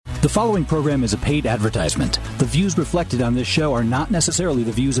The following program is a paid advertisement. The views reflected on this show are not necessarily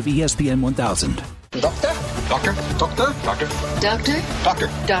the views of ESPN 1000. Doctor? Doctor? Doctor? Doctor? Doctor? Doctor?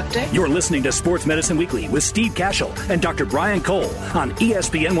 Doctor? You're listening to Sports Medicine Weekly with Steve Cashel and Dr. Brian Cole on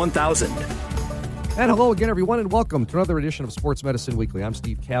ESPN 1000. And hello again, everyone, and welcome to another edition of Sports Medicine Weekly. I'm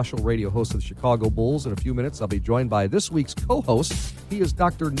Steve Cashel, radio host of the Chicago Bulls. In a few minutes, I'll be joined by this week's co-host. He is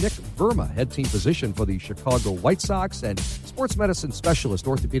Dr. Nick Verma, head team physician for the Chicago White Sox and sports medicine specialist,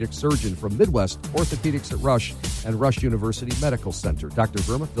 orthopedic surgeon from Midwest Orthopedics at Rush and Rush University Medical Center. Dr.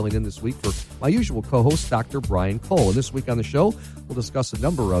 Verma filling in this week for my usual co-host, Dr. Brian Cole. And this week on the show, we'll discuss a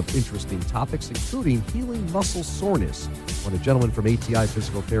number of interesting topics, including healing muscle soreness, when a gentleman from ATI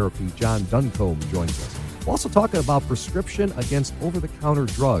Physical Therapy, John Duncombe, joins us. We're also talking about prescription against over-the-counter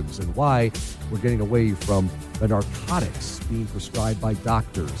drugs and why we're getting away from the narcotics being prescribed by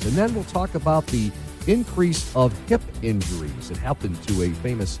doctors. And then we'll talk about the increase of hip injuries. It happened to a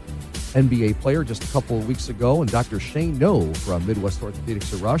famous NBA player just a couple of weeks ago, and Dr. Shane No from Midwest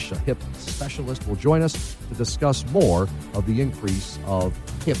Orthopedics at Rush, a hip specialist, will join us to discuss more of the increase of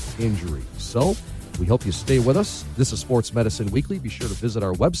hip injuries. So we hope you stay with us. This is Sports Medicine Weekly. Be sure to visit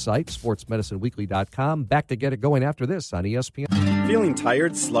our website, sportsmedicineweekly.com. Back to get it going after this on ESPN. Feeling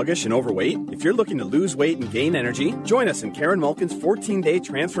tired, sluggish, and overweight? If you're looking to lose weight and gain energy, join us in Karen Malkin's 14-day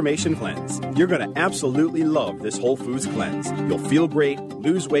transformation cleanse. You're going to absolutely love this Whole Foods cleanse. You'll feel great,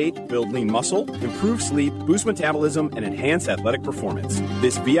 lose weight, build lean muscle, improve sleep, boost metabolism, and enhance athletic performance.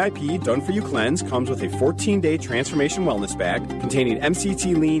 This VIP done-for-you cleanse comes with a 14-day transformation wellness bag containing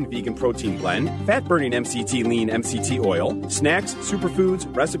MCT Lean Vegan Protein Blend, fat-burning MCT Lean MCT Oil, snacks,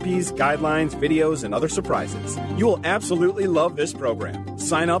 superfoods, recipes, guidelines, videos, and other surprises. You will absolutely love this program.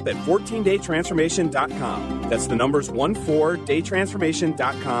 Sign up at 14daytransformation.com. That's the numbers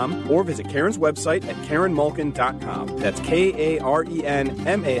 14daytransformation.com, or visit Karen's website at karenmalkin.com. That's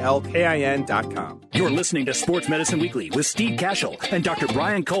KarenMalkin.com. You're listening to Sports Medicine Weekly with Steve Cashel and Dr.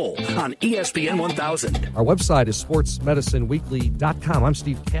 Brian Cole on ESPN 1000. Our website is sportsmedicineweekly.com. I'm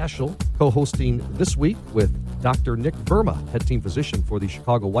Steve Cashel, co-hosting this week with Dr. Nick Verma, head team physician for the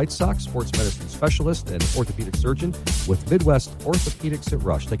Chicago White Sox, sports medicine specialist and orthopedic surgeon with Midwest Orthopedics at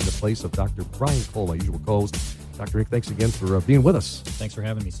Rush, taking the place of Dr. Brian Cole, my usual co-host. Dr. Nick, thanks again for being with us. Thanks for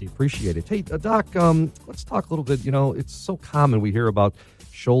having me, Steve. Appreciate it. Hey, Doc, let's talk a little bit. You know, it's so common we hear about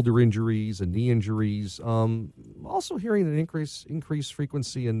shoulder injuries and knee injuries. Also hearing an increased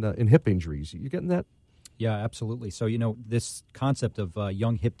frequency in hip injuries. You getting that? Yeah, absolutely. So, this concept of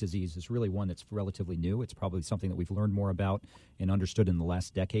young hip disease is really one that's relatively new. It's probably something that we've learned more about and understood in the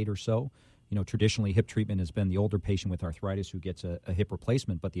last decade or so. Traditionally, hip treatment has been the older patient with arthritis who gets a hip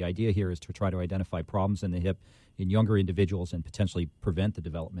replacement, but the idea here is to try to identify problems in the hip in younger individuals and potentially prevent the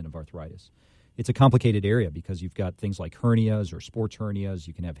development of arthritis. It's a complicated area because you've got things like hernias or sports hernias.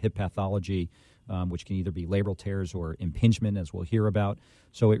 You can have hip pathology, which can either be labral tears or impingement, as we'll hear about.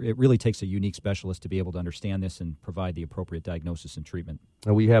 So it really takes a unique specialist to be able to understand this and provide the appropriate diagnosis and treatment.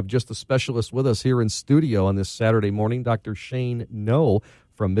 And we have just a specialist with us here in studio on this Saturday morning, Dr. Shane No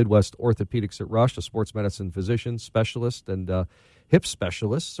from Midwest Orthopedics at Rush, a sports medicine physician, specialist, and hip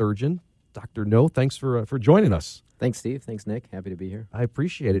specialist, surgeon. Dr. No, thanks for joining us. Thanks, Steve. Thanks, Nick. Happy to be here. I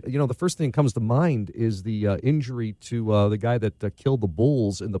appreciate it. The first thing that comes to mind is the injury to the guy that killed the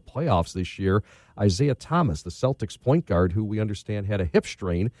Bulls in the playoffs this year, Isaiah Thomas, the Celtics point guard, who we understand had a hip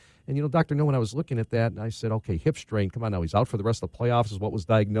strain. And, Dr. No, when I was looking at that, I said, okay, hip strain, come on now, he's out for the rest of the playoffs is what was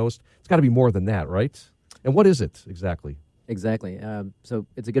diagnosed. It's got to be more than that, right? And what is it exactly? Exactly. So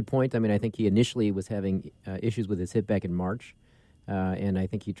it's a good point. I mean, I think he initially was having issues with his hip back in March. And I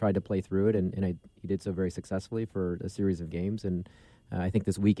think he tried to play through it, and he did so very successfully for a series of games. And I think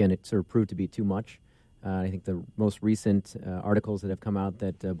this weekend it sort of proved to be too much. I think the most recent articles that have come out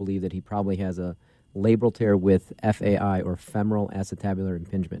that believe that he probably has a labral tear with FAI, or femoral acetabular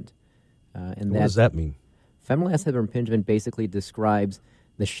impingement. And what does that mean? Femoral acetabular impingement basically describes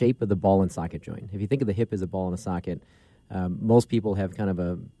the shape of the ball and socket joint. If you think of the hip as a ball and a socket, most people have kind of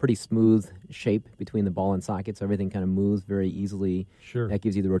a pretty smooth shape between the ball and socket, so everything kind of moves very easily. Sure. That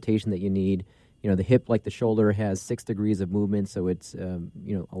gives you the rotation that you need. The hip, like the shoulder, has 6 degrees of movement, so it's a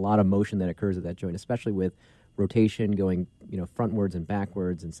lot of motion that occurs at that joint, especially with rotation going frontwards and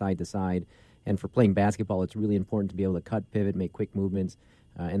backwards and side to side. And for playing basketball, it's really important to be able to cut, pivot, make quick movements,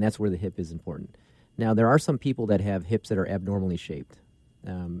 and that's where the hip is important. Now, there are some people that have hips that are abnormally shaped,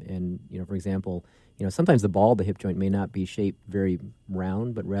 and for example, sometimes the ball of the hip joint may not be shaped very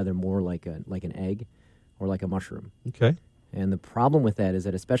round, but rather more like an egg or like a mushroom. Okay. And the problem with that is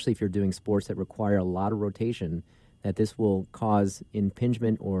that, especially if you're doing sports that require a lot of rotation, that this will cause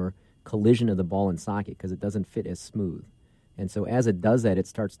impingement or collision of the ball and socket because it doesn't fit as smooth. And so as it does that, it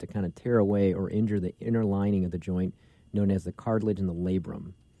starts to kind of tear away or injure the inner lining of the joint, known as the cartilage and the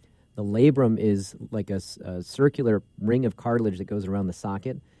labrum. The labrum is like a circular ring of cartilage that goes around the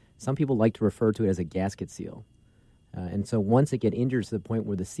socket. Some people like to refer to it as a gasket seal. And so once it gets injured to the point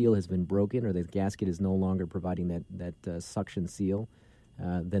where the seal has been broken or the gasket is no longer providing that suction seal,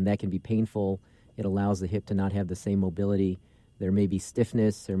 then that can be painful. It allows the hip to not have the same mobility. There may be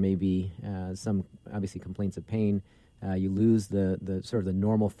stiffness. There may be some, obviously, complaints of pain. You lose the sort of the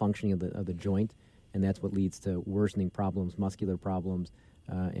normal functioning of the joint, and that's what leads to worsening problems, muscular problems,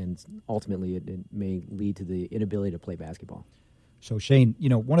 and ultimately it may lead to the inability to play basketball. So, Shane,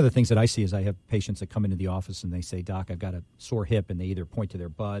 one of the things that I see is I have patients that come into the office and they say, Doc, I've got a sore hip, and they either point to their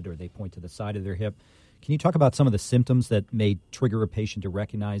bud or they point to the side of their hip. Can you talk about some of the symptoms that may trigger a patient to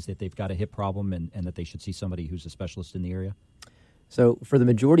recognize that they've got a hip problem and that they should see somebody who's a specialist in the area? So for the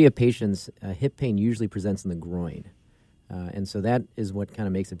majority of patients, hip pain usually presents in the groin. And so that is what kind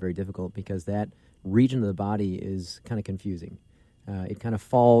of makes it very difficult, because that region of the body is kind of confusing. It kind of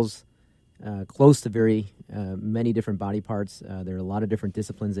falls close to very many different body parts. There are a lot of different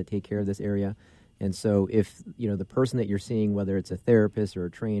disciplines that take care of this area. And so if the person that you're seeing, whether it's a therapist or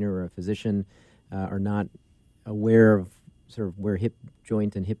a trainer or a physician, are not aware of sort of where hip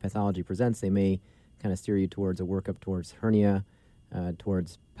joint and hip pathology presents, they may kind of steer you towards a workup towards hernia,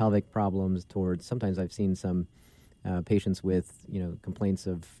 towards pelvic problems, towards, sometimes I've seen some patients with, complaints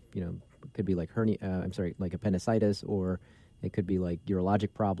of, it could be like like appendicitis, or it could be like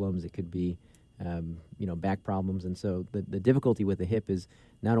urologic problems. It could be, back problems. And so the difficulty with the hip is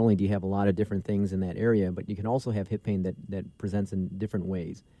not only do you have a lot of different things in that area, but you can also have hip pain that presents in different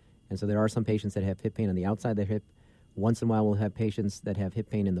ways. And so there are some patients that have hip pain on the outside of the hip. Once in a while, we'll have patients that have hip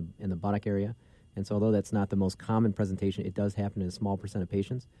pain in the buttock area. And so although that's not the most common presentation, it does happen in a small percent of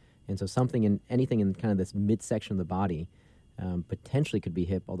patients. And so anything in kind of this midsection of the body potentially could be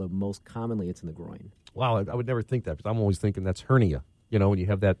hip, although most commonly it's in the groin. Wow, I would never think that, because I'm always thinking that's hernia. When you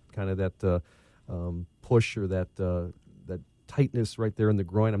have that kind of that push or that tightness right there in the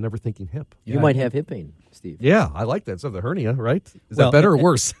groin, I'm never thinking hip. You might have hip pain, Steve. Yeah, I like that. So the hernia, right? Is that better or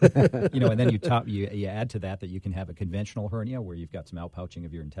worse? And then you add to that you can have a conventional hernia where you've got some outpouching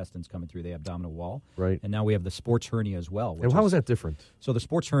of your intestines coming through the abdominal wall. Right. And now we have the sports hernia as well. And how is that different? So the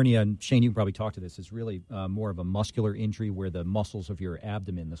sports hernia, and Shane, you can probably talk to this, is really more of a muscular injury where the muscles of your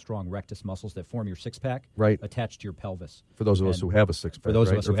abdomen, the strong rectus muscles that form your six-pack, right, attach to your pelvis. For those of us who have a six-pack, for those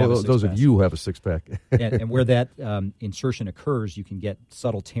right? of us who have a six-pack. Those of you who have a six-pack. and where that insertion occurs, you can get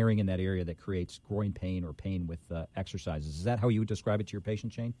subtle tearing in that area that creates groin pain or pain with exercises. Is that how you would describe it to your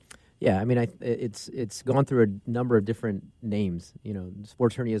patient, Shane? Yeah, I mean, it's gone through a number of different names.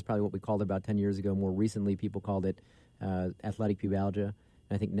 Sports hernia is probably what we called it about 10 years ago. More recently, people called it athletic pubalgia. And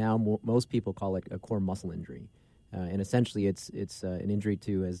I think now most people call it a core muscle injury. And essentially, it's an injury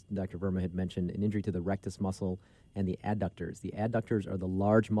to, as Dr. Verma had mentioned, an injury to the rectus muscle and the adductors. The adductors are the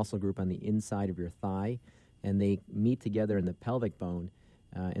large muscle group on the inside of your thigh, and they meet together in the pelvic bone.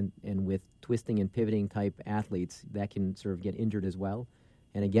 And with twisting and pivoting type athletes, that can sort of get injured as well.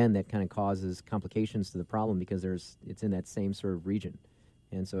 And again, that kind of causes complications to the problem because it's in that same sort of region.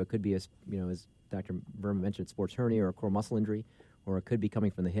 And so it could be, as Dr. Verma mentioned, sports hernia or a core muscle injury, or it could be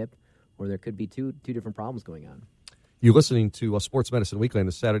coming from the hip, or there could be two different problems going on. You're listening to Sports Medicine Weekly on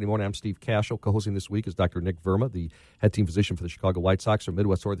this Saturday morning. I'm Steve Cashel. Co-hosting this week is Dr. Nick Verma, the head team physician for the Chicago White Sox from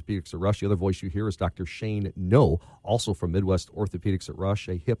Midwest Orthopedics at Rush. The other voice you hear is Dr. Shane No, also from Midwest Orthopedics at Rush,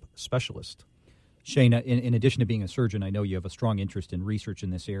 a hip specialist. Shane, in addition to being a surgeon, I know you have a strong interest in research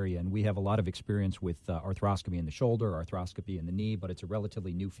in this area, and we have a lot of experience with arthroscopy in the shoulder, arthroscopy in the knee, but it's a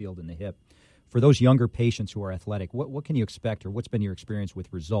relatively new field in the hip. For those younger patients who are athletic, what can you expect, or what's been your experience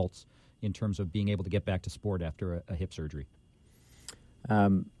with results in terms of being able to get back to sport after a hip surgery?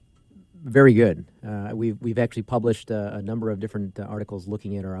 Very good. We've actually published a number of different articles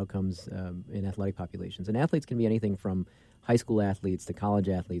looking at our outcomes in athletic populations. And athletes can be anything from high school athletes to college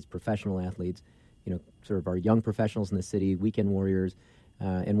athletes, professional athletes, sort of our young professionals in the city, weekend warriors.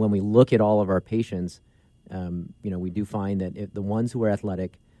 And when we look at all of our patients, we do find that the ones who are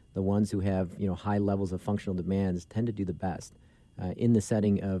athletic, the ones who have high levels of functional demands tend to do the best in the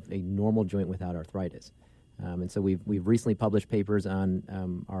setting of a normal joint without arthritis. And so we've recently published papers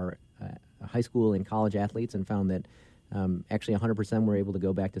on our high school and college athletes and found that actually 100% were able to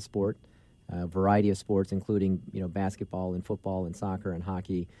go back to sport, a variety of sports, including basketball and football and soccer and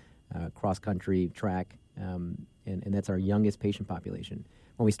hockey, cross country, track, and that's our youngest patient population.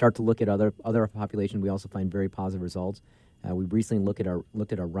 When we start to look at other populations, we also find very positive results. We recently looked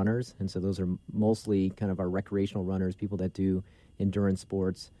at our runners, and so those are mostly kind of our recreational runners, people that do endurance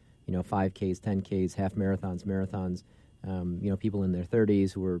sports, 5Ks, 10Ks, half marathons, people in their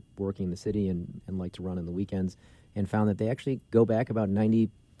 30s who were working in the city and like to run on the weekends, and found that they actually go back about 95%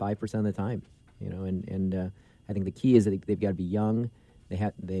 of the time. I think the key is that they've got to be young. They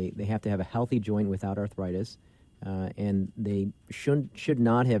have to have a healthy joint without arthritis, and they should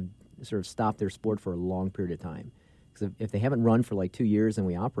not have sort of stopped their sport for a long period of time. Because if they haven't run for like 2 years and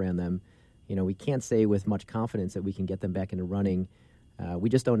we operate on them, we can't say with much confidence that we can get them back into running. We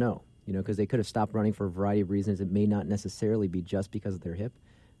just don't know, because they could have stopped running for a variety of reasons. It may not necessarily be just because of their hip,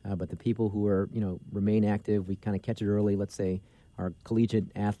 but the people who are, remain active, we kind of catch it early. Let's say our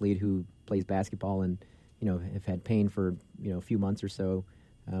collegiate athlete who plays basketball and, have had pain for, a few months or so.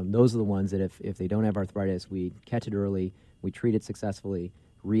 Those are the ones that if they don't have arthritis, we catch it early, we treat it successfully,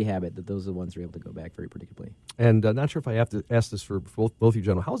 rehab it, that those are the ones who are able to go back very predictably. And not sure if I have to ask this for both of you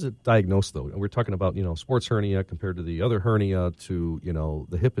gentlemen. How is it diagnosed, though? And we're talking about, sports hernia compared to the other hernia to,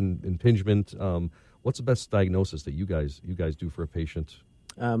 the hip impingement. What's the best diagnosis that you guys do for a patient?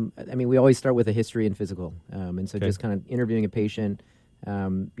 We always start with a history and physical. And so Okay. just kind of interviewing a patient,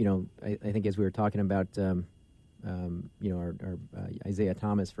 I think as we were talking about, our Isaiah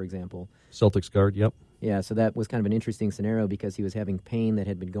Thomas, for example. Celtics guard, yep. Yeah, so that was kind of an interesting scenario because he was having pain that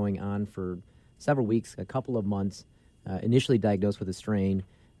had been going on for several weeks, a couple of months, initially diagnosed with a strain.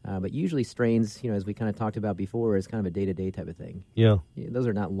 But usually strains, as we kind of talked about before, is kind of a day-to-day type of thing. Yeah. Those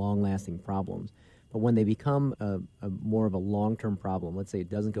are not long-lasting problems. But when they become a more of a long-term problem, let's say it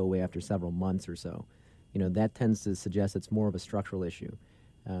doesn't go away after several months or so, that tends to suggest it's more of a structural issue.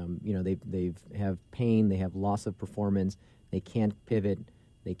 They have pain, they have loss of performance, they can't pivot,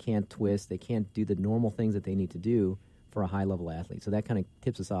 they can't twist, they can't do the normal things that they need to do for a high-level athlete. So that kind of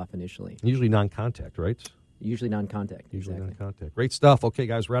tips us off initially. Usually non-contact, right? Usually non-contact. Usually exactly. non-contact. Great stuff. Okay,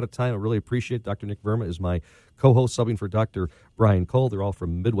 guys, we're out of time. I really appreciate it. Dr. Nick Verma is my co-host, subbing for Dr. Brian Cole. They're all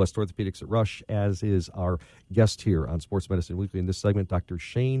from Midwest Orthopedics at Rush, as is our guest here on Sports Medicine Weekly in this segment, Dr.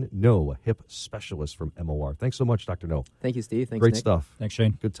 Shane No, a hip specialist from MOR. Thanks so much, Dr. No. Thank you, Steve. Thanks, Great Nick. stuff. Thanks,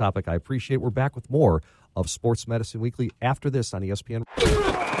 Shane. Good topic. I appreciate it. We're back with more of Sports Medicine Weekly after this on ESPN.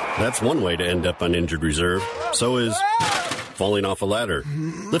 That's one way to end up on injured reserve. So is falling off a ladder,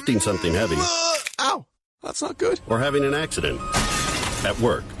 lifting something heavy, Ow! That's not good. or having an accident at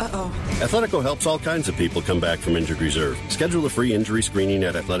work. Athletico helps all kinds of people come back from injured reserve. Schedule a free injury screening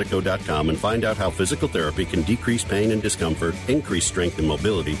at athletico.com and find out how physical therapy can decrease pain and discomfort, increase strength and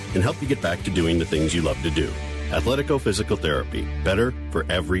mobility, and help you get back to doing the things you love to do. Athletico Physical Therapy. Better for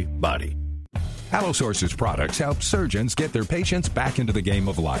everybody. Allosource's products help surgeons get their patients back into the game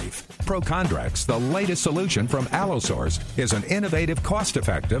of life. Prochondrex, the latest solution from Allosource, is an innovative,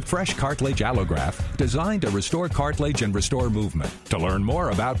 cost-effective, fresh cartilage allograft designed to restore cartilage and restore movement. To learn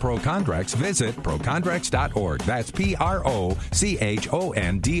more about Prochondrex, visit prochondrex.org. That's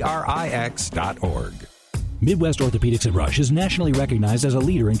PROCHONDRIX.org. Midwest Orthopedics at Rush is nationally recognized as a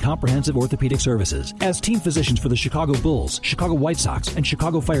leader in comprehensive orthopedic services. As team physicians for the Chicago Bulls, Chicago White Sox, and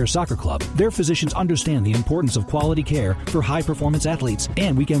Chicago Fire Soccer Club, their physicians understand the importance of quality care for high-performance athletes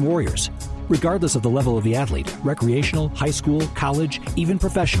and weekend warriors. Regardless of the level of the athlete, recreational, high school, college, even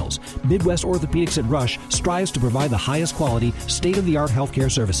professionals, Midwest Orthopedics at Rush strives to provide the highest quality, state-of-the-art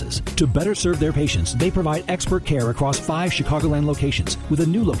healthcare services. To better serve their patients, they provide expert care across 5 Chicagoland locations, with a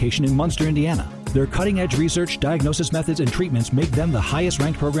new location in Munster, Indiana. Their cutting-edge research, diagnosis methods, and treatments make them the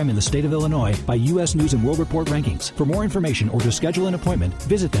highest-ranked program in the state of Illinois by U.S. News & World Report rankings. For more information or to schedule an appointment,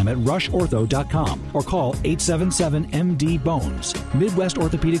 visit them at rushortho.com or call 877-MD-BONES. Midwest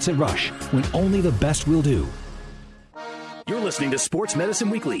Orthopedics at Rush, when only the best will do. You're listening to Sports Medicine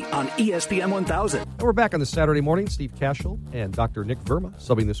Weekly on ESPN 1000. And we're back on this Saturday morning. Steve Cashel and Dr. Nick Verma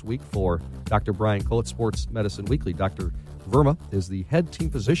subbing this week for Dr. Brian Cole at Sports Medicine Weekly. Dr. Verma is the head team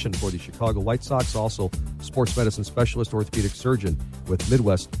physician for the Chicago White Sox, also sports medicine specialist, orthopedic surgeon with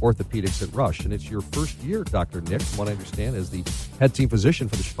Midwest Orthopedics at Rush. And it's your first year, Dr. Nick, from what I understand, as the head team physician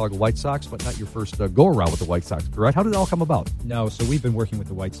for the Chicago White Sox, but not your first go-around with the White Sox, correct? How did it all come about? No, so we've been working with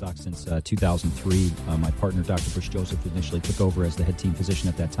the White Sox since 2003. My partner, Dr. Bush Joseph, initially took over as the head team physician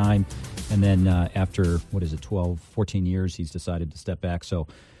at that time. And then after, 14 years, he's decided to step back. So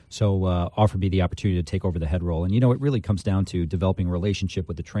offered me the opportunity to take over the head role. And, it really comes down to developing a relationship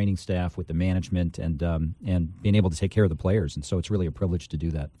with the training staff, with the management, and being able to take care of the players. And so it's really a privilege to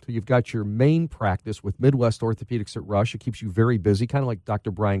do that. So you've got your main practice with Midwest Orthopedics at Rush. It keeps you very busy, kind of like Dr.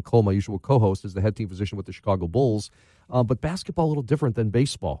 Brian Cole, my usual co-host, is the head team physician with the Chicago Bulls. But basketball a little different than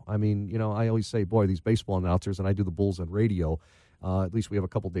baseball. I mean, I always say, boy, these baseball announcers, and I do the Bulls on radio, At least we have a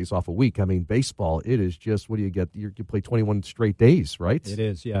couple days off a week. I mean, baseball, it is just, what do you get? You play 21 straight days, right? It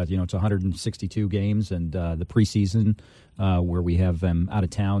is, yeah. It's 162 games, and the preseason where we have them out of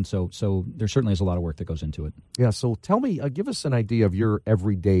town. So there certainly is a lot of work that goes into it. Yeah, so tell me, give us an idea of your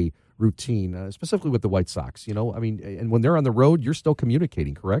everyday routine, specifically with the White Sox. And when they're on the road, you're still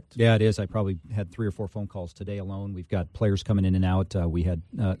communicating, correct? Yeah, it is. I probably had 3 or 4 phone calls today alone. We've got players coming in and out. We had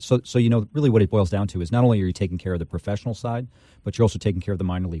really what it boils down to is not only are you taking care of the professional side, but you're also taking care of the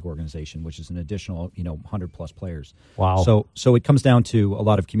minor league organization, which is an additional 100+ players. Wow. So it comes down to a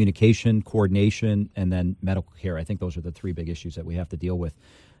lot of communication, coordination, and then medical care. I think those are the 3 big issues that we have to deal with.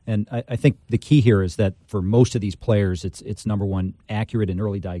 And I think the key here is that for most of these players, it's number one, accurate and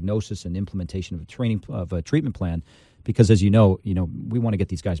early diagnosis and implementation of a treatment plan, because as you know, we want to get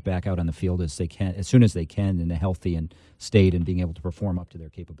these guys back out on the field as soon as they can in a healthy and state and being able to perform up to their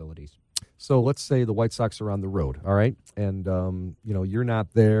capabilities. So let's say the White Sox are on the road, all right, and you're not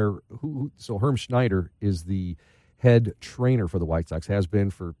there. So Herm Schneider is the head trainer for the White Sox, has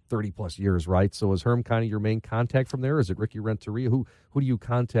been for 30+ years, right? So is Herm kind of your main contact from there? Is it Ricky Renteria? Who do you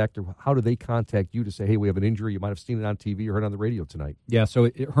contact, or how do they contact you to say, hey, we have an injury? You might have seen it on TV or heard on the radio tonight. Yeah,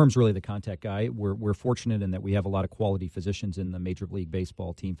 so Herm's really the contact guy. We're fortunate in that we have a lot of quality physicians in the Major League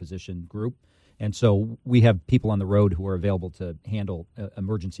Baseball team physician group. And so we have people on the road who are available to handle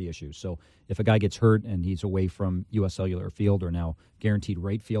emergency issues. So if a guy gets hurt and he's away from U.S. Cellular Field, or now Guaranteed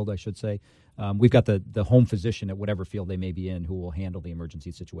Rate Field, I should say, we've got the home physician at whatever field they may be in who will handle the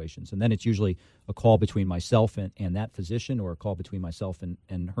emergency situations. And then it's usually a call between myself and that physician, or a call between myself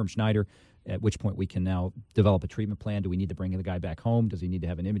and Herm Schneider, at which point we can now develop a treatment plan. Do we need to bring the guy back home? Does he need to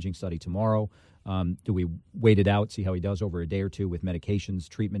have an imaging study tomorrow? Do we wait it out, see how he does over a day or two with medications,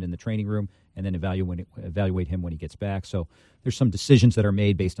 treatment in the training room, and then evaluate him when he gets back? So there's some decisions that are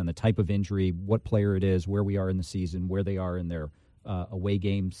made based on the type of injury, what player it is, where we are in the season, where they are in their away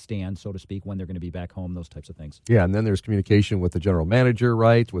game stand, so to speak, when they're going to be back home, those types of things. Yeah, and then there's communication with the general manager,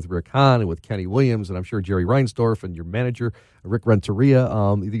 right, with Rick Hahn and with Kenny Williams, and I'm sure Jerry Reinsdorf and your manager, Rick Renteria.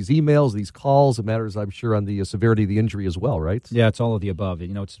 These emails, these calls, it matters, I'm sure, on the severity of the injury as well, right? Yeah, it's all of the above.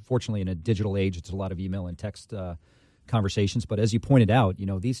 It's fortunately in a digital age, it's a lot of email and text conversations. But as you pointed out,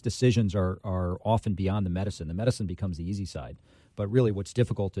 these decisions are often beyond the medicine. The medicine becomes the easy side. But really what's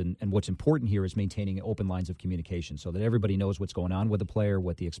difficult and what's important here is maintaining open lines of communication so that everybody knows what's going on with the player,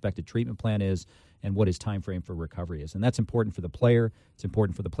 what the expected treatment plan is, and what his time frame for recovery is. And that's important for the player. It's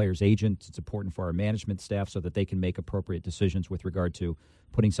important for the player's agent. It's important for our management staff so that they can make appropriate decisions with regard to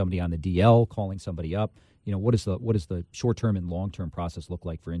putting somebody on the DL, calling somebody up. What does the short-term and long-term process look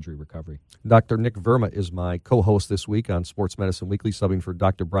like for injury recovery? Dr. Nick Verma is my co-host this week on Sports Medicine Weekly, subbing for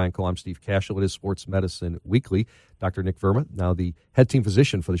Dr. Brian Cole. I'm Steve Cashel. It is Sports Medicine Weekly. Dr. Nick Verma, now the head team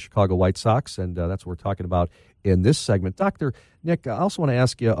physician for the Chicago White Sox, and that's what we're talking about in this segment. Dr. Nick, I also want to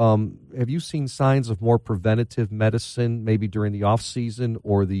ask you, have you seen signs of more preventative medicine maybe during the off-season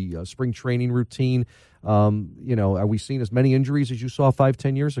or the spring training routine? Are we seeing as many injuries as you saw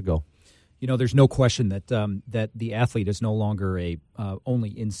 5-10 years ago? There's no question that the athlete is no longer a only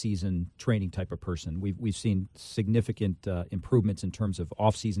in-season training type of person. We've seen significant improvements in terms of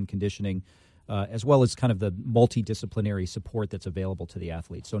off-season conditioning, as well as kind of the multidisciplinary support that's available to the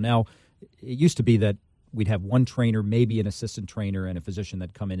athlete. So now it used to be that we'd have one trainer, maybe an assistant trainer, and a physician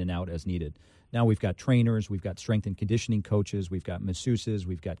that come in and out as needed. Now we've got trainers, we've got strength and conditioning coaches, we've got masseuses,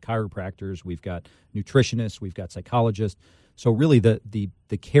 we've got chiropractors, we've got nutritionists, we've got psychologists. So really the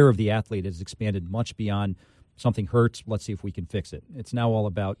care of the athlete has expanded much beyond something hurts, let's see if we can fix it. It's now all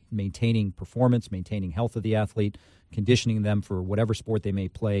about maintaining performance, maintaining health of the athlete, conditioning them for whatever sport they may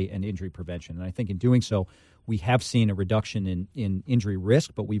play, and injury prevention. And I think in doing so, we have seen a reduction in injury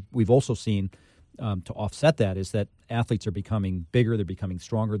risk, but we've also seen to offset that is that athletes are becoming bigger, they're becoming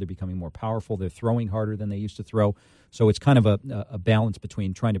stronger, they're becoming more powerful, they're throwing harder than they used to throw. So it's kind of a balance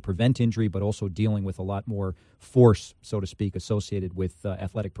between trying to prevent injury but also dealing with a lot more force, so to speak, associated with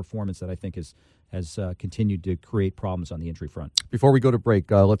athletic performance that I think has continued to create problems on the injury front. Before we go to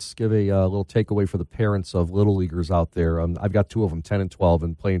break, let's give a little takeaway for the parents of little leaguers out there. I've got 2 of them, 10 and 12,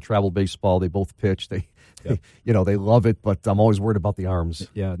 and playing travel baseball. They both pitch. They love it, but I'm always worried about the arms.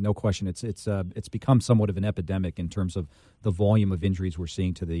 Yeah, no question. It's become somewhat of an epidemic in terms of the volume of injuries we're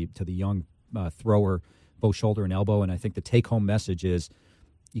seeing to the young thrower, both shoulder and elbow. And I think the take-home message is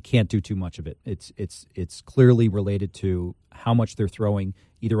you can't do too much of it. It's clearly related to how much they're throwing,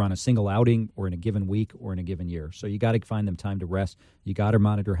 either on a single outing or in a given week or in a given year. So you got to find them time to rest. You got to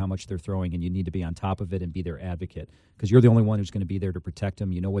monitor how much they're throwing, and you need to be on top of it and be their advocate because you're the only one who's going to be there to protect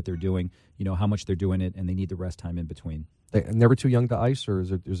them. You know what they're doing, you know how much they're doing it, and they need the rest time in between. Never too young to ice, or is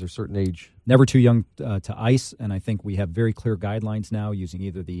there a certain age? Never too young to ice, and I think we have very clear guidelines now using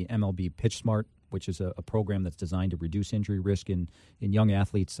either the MLB PitchSmart, which is a program that's designed to reduce injury risk in young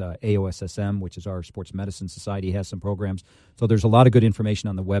athletes. AOSSM, which is our Sports Medicine Society, has some programs. So there's a lot of good information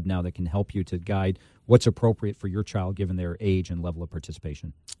on the web now that can help you to guide what's appropriate for your child given their age and level of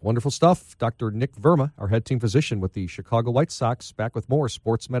participation. Wonderful stuff. Dr. Nick Verma, our head team physician with the Chicago White Sox, back with more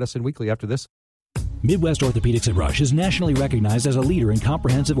Sports Medicine Weekly after this. Midwest Orthopedics at Rush is nationally recognized as a leader in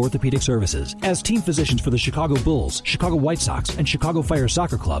comprehensive orthopedic services. As team physicians for the Chicago Bulls, Chicago White Sox, and Chicago Fire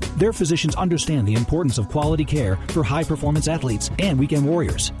Soccer Club, their physicians understand the importance of quality care for high-performance athletes and weekend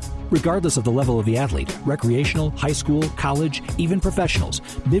warriors. Regardless of the level of the athlete, recreational, high school, college, even professionals,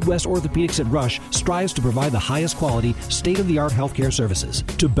 Midwest Orthopedics at Rush strives to provide the highest quality, state-of-the-art healthcare services.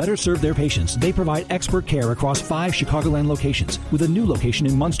 To better serve their patients, they provide expert care across 5 Chicagoland locations, with a new location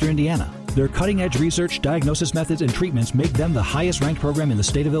in Munster, Indiana. Their cutting-edge research, diagnosis methods, and treatments make them the highest-ranked program in the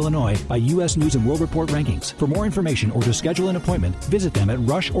state of Illinois by U.S. News & World Report rankings. For more information or to schedule an appointment, visit them at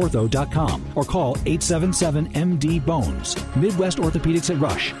rushortho.com or call 877-MD-BONES. Midwest Orthopedics at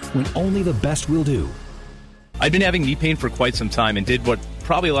Rush, when only the best will do. I'd been having knee pain for quite some time and did what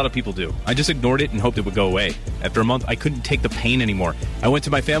probably a lot of people do. I just ignored it and hoped it would go away. After a month, I couldn't take the pain anymore. I went to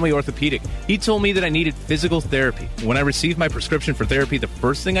my family orthopedic. He told me that I needed physical therapy. When I received my prescription for therapy, the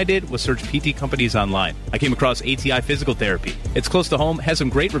first thing I did was search PT companies online. I came across ATI Physical Therapy. It's close to home, has some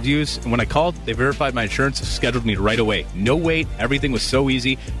great reviews, and when I called, they verified my insurance, scheduled me right away. No wait, everything was so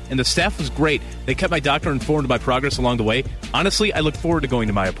easy, and the staff was great. They kept my doctor informed of my progress along the way. Honestly, I look forward to going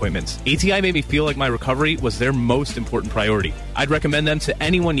to my appointments. ATI made me feel like my recovery was their most important priority. I'd recommend them to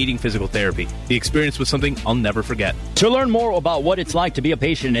anyone needing physical therapy. The experience was something I'll never forget. To learn more about what it's like to be a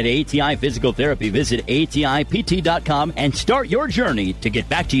patient at ATI Physical Therapy, visit ATIPT.com and start your journey to get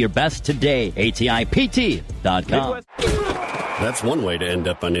back to your best today. ATIPT.com. That's one way to end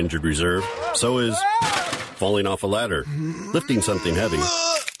up on injured reserve. So is falling off a ladder, lifting something heavy.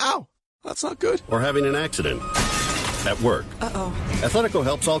 Ow! That's not good. Or having an accident. At work. Athletico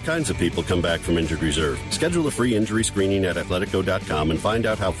helps all kinds of people come back from injured reserve. Schedule a free injury screening at Athletico.com and find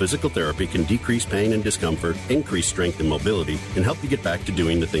out how physical therapy can decrease pain and discomfort, increase strength and mobility, and help you get back to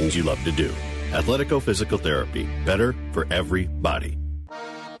doing the things you love to do. Athletico Physical Therapy. Better for everybody.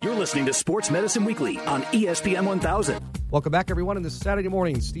 You're listening to Sports Medicine Weekly on ESPN 1000. Welcome back, everyone, on this Saturday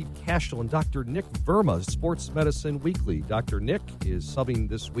morning. Steve Cashel and Dr. Nick Verma, Sports Medicine Weekly. Dr. Nick is subbing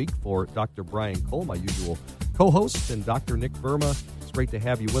this week for Dr. Brian Cole, my usual co-host, and Dr. Nick Verma. It's great to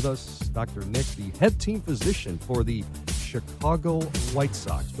have you with us. Dr. Nick, the head team physician for the Chicago White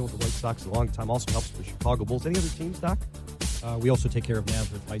Sox. Been with the White Sox a long time. Also helps the Chicago Bulls. Any other teams, Doc? We also take care of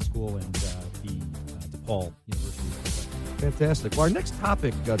Nazareth High School and the DePaul University. Fantastic. Well, our next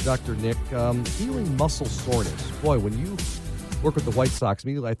topic, Dr. Nick, healing muscle soreness. Boy, when you work with the White Sox,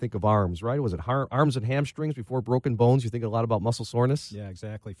 immediately I think of arms, right? Was it arms and hamstrings before broken bones? You think a lot about muscle soreness? Yeah,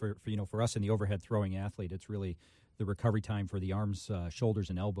 exactly. For us in the overhead throwing athlete, it's really the recovery time for the arms,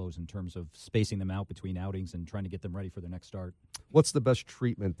 shoulders, and elbows in terms of spacing them out between outings and trying to get them ready for their next start. What's the best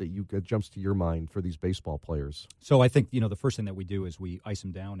treatment that jumps to your mind for these baseball players? So I think, the first thing that we do is we ice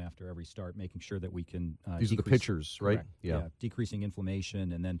them down after every start, making sure that we can These are the pitchers, right? Yeah, decreasing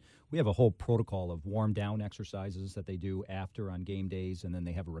inflammation. And then we have a whole protocol of warm-down exercises that they do after on game days, and then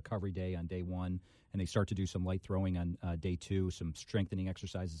they have a recovery day on day 1. And they start to do some light throwing on day 2, some strengthening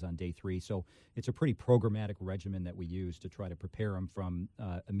exercises on day 3. So it's a pretty programmatic regimen that we use to try to prepare them from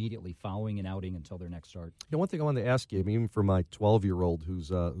immediately following an outing until their next start. One thing I wanted to ask you, even for my 12-year-old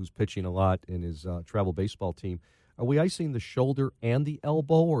who's pitching a lot in his travel baseball team, are we icing the shoulder and the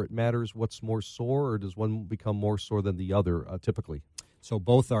elbow, or it matters what's more sore, or does one become more sore than the other typically? So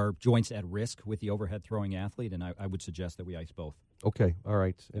both are joints at risk with the overhead throwing athlete, and I would suggest that we ice both. Okay, all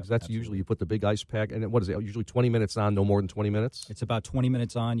right. Yep, that's absolutely. Usually you put the big ice pack, and what is it, usually 20 minutes on, no more than 20 minutes? It's about 20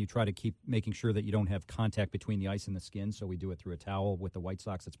 minutes on. You try to keep making sure that you don't have contact between the ice and the skin, so we do it through a towel. With the White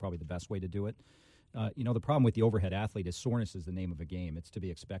Sox, that's probably the best way to do it. The problem with the overhead athlete is soreness is the name of a game. It's to be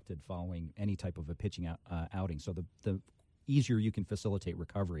expected following any type of a pitching outing. So the easier you can facilitate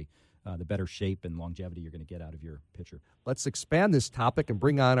recovery, the better shape and longevity you're going to get out of your pitcher. Let's expand this topic and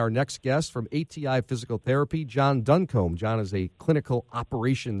bring on our next guest from ATI Physical Therapy, John Duncombe. John is a clinical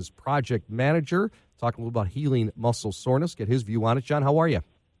operations project manager, talking a little about healing muscle soreness. Get his view on it. John, how are you?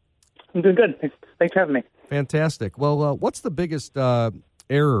 I'm doing good. Thanks for having me. Fantastic. Well, what's the biggest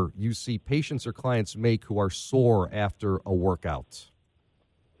error you see patients or clients make who are sore after a workout?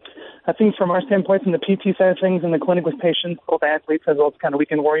 I think from our standpoint, from the PT side of things in the clinic with patients, both athletes as well as kind of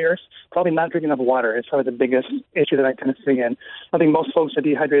weekend warriors, probably not drinking enough water is probably the biggest issue that I kind of see in. I think most folks are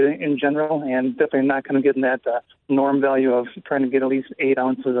dehydrated in general and definitely not kind of getting that norm value of trying to get at least 8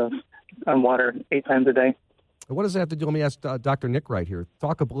 ounces of water 8 times a day. What does that have to do? Let me ask Dr. Nick right here.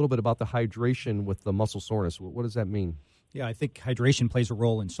 Talk a little bit about the hydration with the muscle soreness. What does that mean? Yeah, I think hydration plays a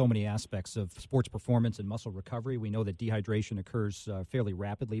role in so many aspects of sports performance and muscle recovery. We know that dehydration occurs fairly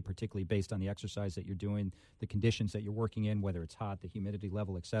rapidly, particularly based on the exercise that you're doing, the conditions that you're working in, whether it's hot, the humidity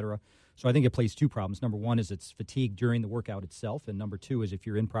level, et cetera. So I think it plays two problems. Number one is it's fatigue during the workout itself, and number two is if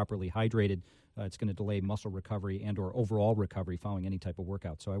you're improperly hydrated, it's going to delay muscle recovery and or overall recovery following any type of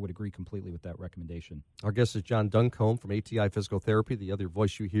workout. So I would agree completely with that recommendation. Our guest is John Duncombe from ATI Physical Therapy. The other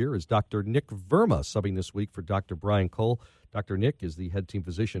voice you hear is Dr. Nick Verma, subbing this week for Dr. Brian Cole. Dr. Nick is the head team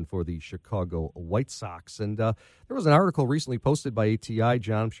physician for the Chicago White Sox. And there was an article recently posted by ATI,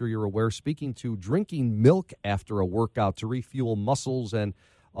 John, I'm sure you're aware, speaking to drinking milk after a workout to refuel muscles and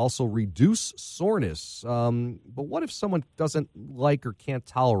also reduce soreness. But what if someone doesn't like or can't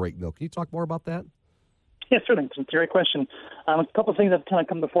tolerate milk? Can you talk more about that? Yeah, certainly. It's a great question. A couple of things that have kind of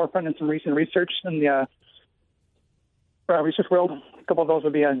come to the forefront in some recent research in the research world. A couple of those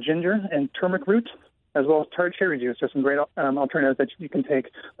would be ginger and turmeric root, as well as tart cherry juice. There's some great alternatives that you can take.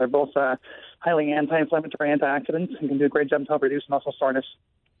 They're both highly anti-inflammatory antioxidants and can do a great job to help reduce muscle soreness.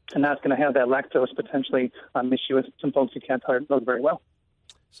 And that's going to have that lactose potentially issue with some folks who can't tolerate milk very well.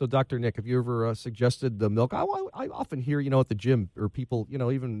 So, Dr. Nick, have you ever suggested the milk? I often hear, at the gym, or people,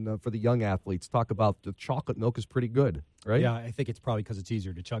 even for the young athletes, talk about the chocolate milk is pretty good, right? Yeah, I think it's probably because it's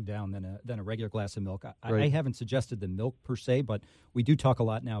easier to chug down than a regular glass of milk. Right. I haven't suggested the milk per se, but we do talk a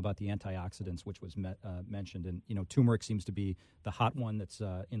lot now about the antioxidants, which was mentioned. And, turmeric seems to be the hot one that's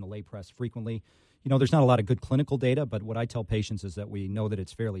in the lay press frequently. There's not a lot of good clinical data, but what I tell patients is that we know that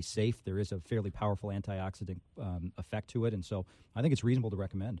it's fairly safe. There is a fairly powerful antioxidant effect to it, and so I think it's reasonable to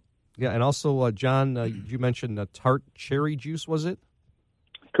recommend. Yeah, and also, John, you mentioned tart cherry juice, was it?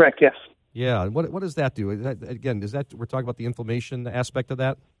 Correct, yes. Yeah, what does that do? Is that we're talking about the inflammation aspect of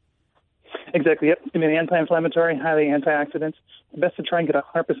that? Exactly, yep. Anti-inflammatory, highly antioxidants. Best to try and get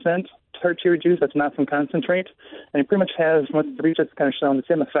 100% tart cherry juice that's not from concentrate. And it pretty much has, what the research has kind of shown, the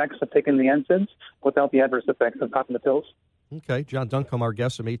same effects of taking the NSAIDs without the adverse effects of popping the pills. Okay, John Duncombe, our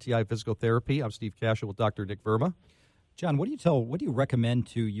guest from ATI Physical Therapy. I'm Steve Cashel with Dr. Nick Verma. John, what do you recommend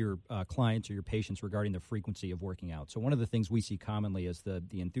to your clients or your patients regarding the frequency of working out? So one of the things we see commonly is the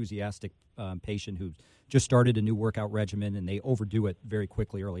enthusiastic patient who just started a new workout regimen and they overdo it very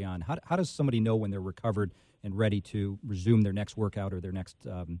quickly early on. How does somebody know when they're recovered and ready to resume their next workout or their next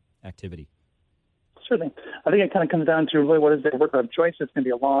activity? Certainly. I think it kind of comes down to really what is their workout of choice. It's going to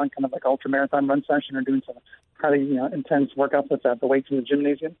be a long kind of like ultra-marathon run session or doing some highly intense workouts with the weights in the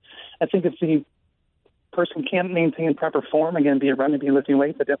gymnasium. I think if the person can't maintain proper form, again, be it running, be it lifting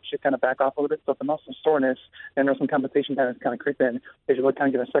weights, they definitely should kind of back off a little bit. So if the muscle soreness and there's some compensation patterns kind of creep in, they should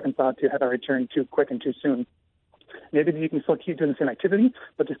kind of give a second thought to have a return too quick and too soon. Maybe you can still keep doing the same activity,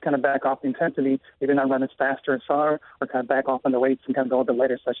 but just kind of back off the intensity, maybe not run as fast or as far, or kind of back off on the weights and kind of go a bit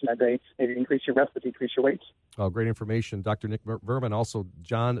later session that day. Maybe increase your rest, but decrease your weights. Oh, great information. Dr. Nick Verma, also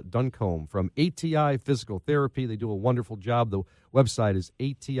John Duncombe from ATI Physical Therapy. They do a wonderful job. The website is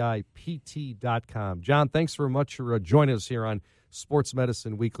atipt.com. John, thanks very much for joining us here on Sports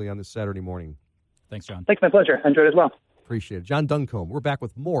Medicine Weekly on this Saturday morning. Thanks, John. Thanks, my pleasure. I enjoyed it as well. Appreciate it. John Duncombe. We're back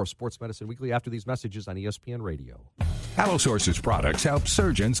with more Sports Medicine Weekly after these messages on ESPN Radio. Allosource's products help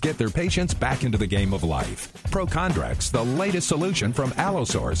surgeons get their patients back into the game of life. Procondrex, the latest solution from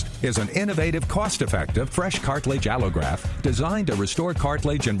Allosource, is an innovative, cost-effective, fresh cartilage allograft designed to restore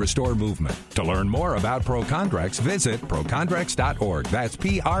cartilage and restore movement. To learn more about Procondrex, visit procondrex.org. That's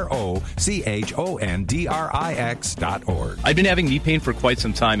PROCHONDRIX.org. I'd been having knee pain for quite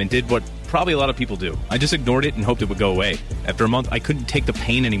some time and did what probably a lot of people do. I just ignored it and hoped it would go away. After a month, I couldn't take the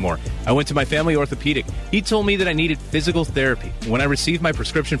pain anymore. I went to my family orthopedic. He told me that I needed physical therapy. When I received my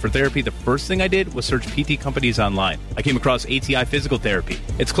prescription for therapy, the first thing I did was search PT companies online. I came across ATI Physical Therapy.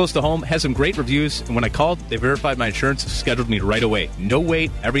 It's close to home, has some great reviews, and when I called, they verified my insurance, scheduled me right away. No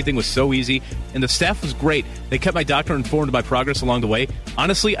wait, everything was so easy, and the staff was great. They kept my doctor informed of my progress along the way.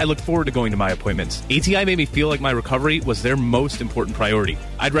 Honestly, I look forward to going to my appointments. ATI made me feel like my recovery was their most important priority.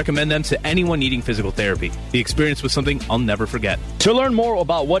 I'd recommend them to anyone needing physical therapy. The experience was something I'll never forget. To learn more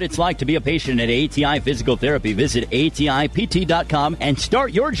about what it's like to be a patient at ATI Physical Therapy, visit ATIPT.com and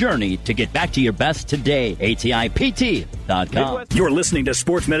start your journey to get back to your best today. ATIPT.com. You're listening to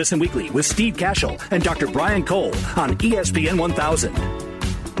Sports Medicine Weekly with Steve Cashel and Dr. Brian Cole on ESPN 1000.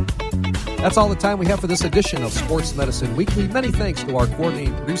 That's all the time we have for this edition of Sports Medicine Weekly. Many thanks to our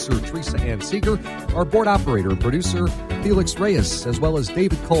coordinating producer, Teresa Ann Seeger, our board operator and producer, Felix Reyes, as well as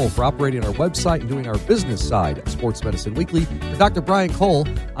David Cole for operating our website and doing our business side of Sports Medicine Weekly. For Dr. Brian Cole,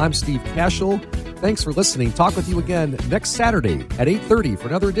 I'm Steve Cashel. Thanks for listening. Talk with you again next Saturday at 8:30 for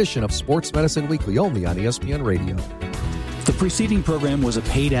another edition of Sports Medicine Weekly, only on ESPN Radio. The preceding program was a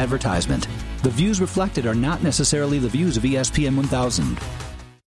paid advertisement. The views reflected are not necessarily the views of ESPN 1000.